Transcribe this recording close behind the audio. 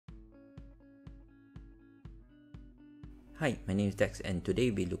Hi, my name is Dex and today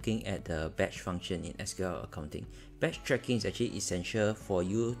we'll be looking at the batch function in SQL Accounting. Batch tracking is actually essential for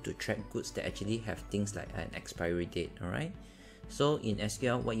you to track goods that actually have things like an expiry date, alright? So in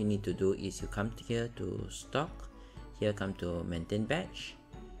SQL, what you need to do is you come here to stock, here come to maintain batch,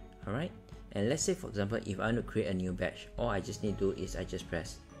 alright? And let's say for example, if I want to create a new batch, all I just need to do is I just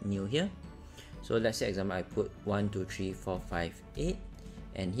press new here. So let's say example, I put 1, 2, 3, 4, 5, 8.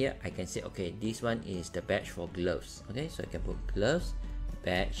 And here I can say, okay, this one is the batch for gloves. Okay, so I can put gloves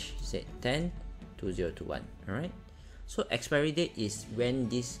batch, say 10-2021. Alright, so expiry date is when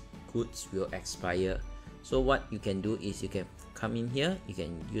these goods will expire. So what you can do is you can come in here, you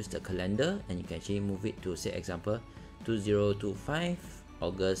can use the calendar and you can actually move it to, say example, 2025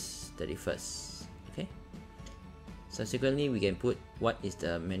 August 31st. Okay, subsequently we can put what is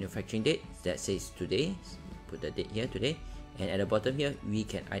the manufacturing date that says today, put the date here, today. And at the bottom here, we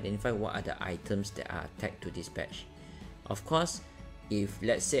can identify what are the items that are tagged to this batch. Of course, if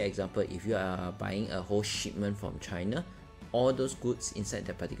let's say example, if you are buying a whole shipment from China, all those goods inside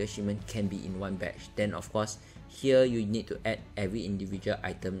the particular shipment can be in one batch. Then of course, here you need to add every individual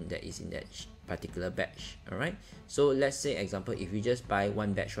item that is in that particular batch. Alright, so let's say example, if you just buy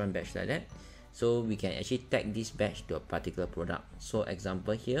one batch like that, so we can actually tag this batch to a particular product. So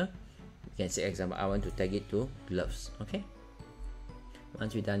example here, we can say example, I want to tag it to gloves. Okay,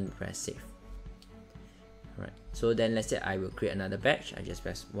 once we're done, we press save. Alright, so then let's say I will create another batch. I just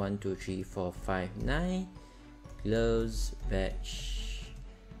press 1, 2, 3, 4, 5, 9 gloves batch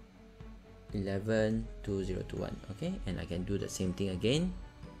 11-2021. Okay, and I can do the same thing again.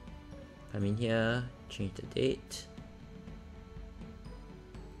 Come in here, change the date,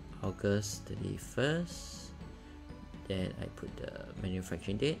 August 31st. Then I put the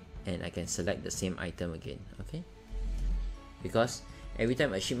manufacturing date and I can select the same item again. Okay, because every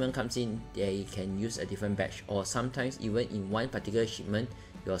time a shipment comes in, they can use a different batch, or sometimes even in one particular shipment,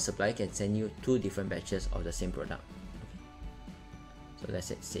 your supplier can send you 2 different batches of the same product. Okay, so let's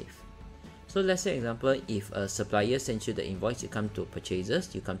say save. So let's say example, if a supplier sends you the invoice, you come to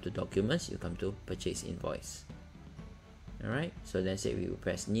purchases, you come to documents, you come to purchase invoice. Alright, so let's say we will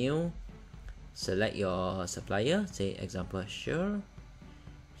press new, select your supplier, say example sure.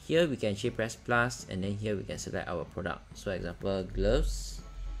 Here we can actually press plus and then here we can select our product. So example gloves.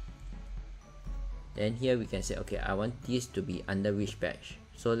 Then here we can say, okay, I want this to be under which batch.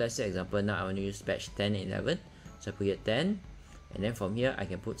 So let's say example, now I want to use batch 10 and 11. So I put here 10. And then from here I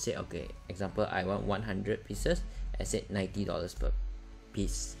can put, say, okay, example, I want 100 pieces. I said $90 per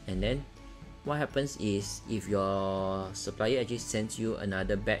piece. And then what happens is if your supplier actually sends you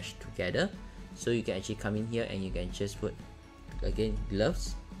another batch together, so you can actually come in here and you can just put again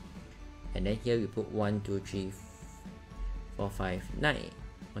gloves. And then here we put 1, 2, 3, 4, 5, 9.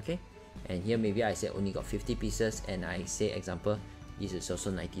 Okay, and here maybe I say only got 50 pieces and I say example, this is also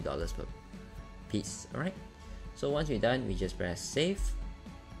 $90 per piece. Alright, so once we're done, we just press save,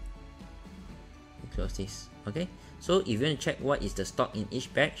 we close this. Okay, so if you want to check what is the stock in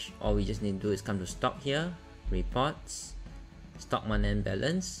each batch, all we just need to do is come to stock here, reports, stock month end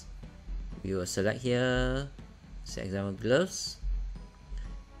balance. We will select here, say example gloves,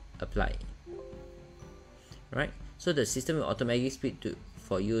 apply. Right, so the system will automatically split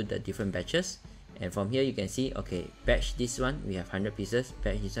for you the different batches, and from here you can see, okay, batch this one we have 100 pieces,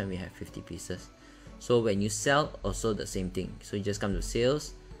 batch this one we have 50 pieces. So when you sell, also the same thing. So you just come to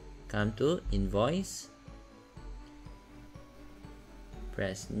sales, come to invoice,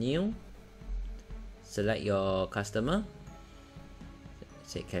 press new, select your customer,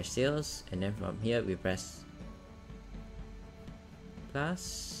 say cash sales, and then from here we press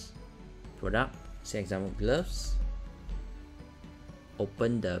plus product, say example gloves,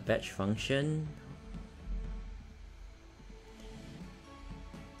 open the batch function.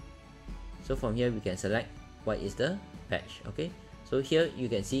 So from here we can select what is the batch. Okay, so here you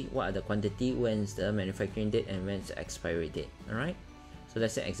can see what are the quantity, when's the manufacturing date and when's the expiry date. Alright, so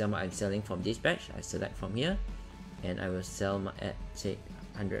let's say example, I'm selling from this batch. I select from here and I will sell at say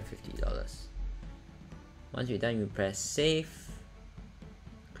 $150. Once we're done, we press save,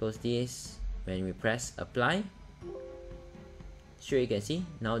 close this. When we press apply, sure, you can see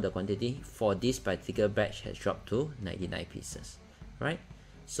now the quantity for this particular batch has dropped to 99 pieces. Right,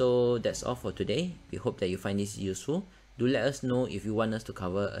 so that's all for today. We hope that you find this useful. Do let us know if you want us to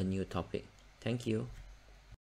cover a new topic. Thank you.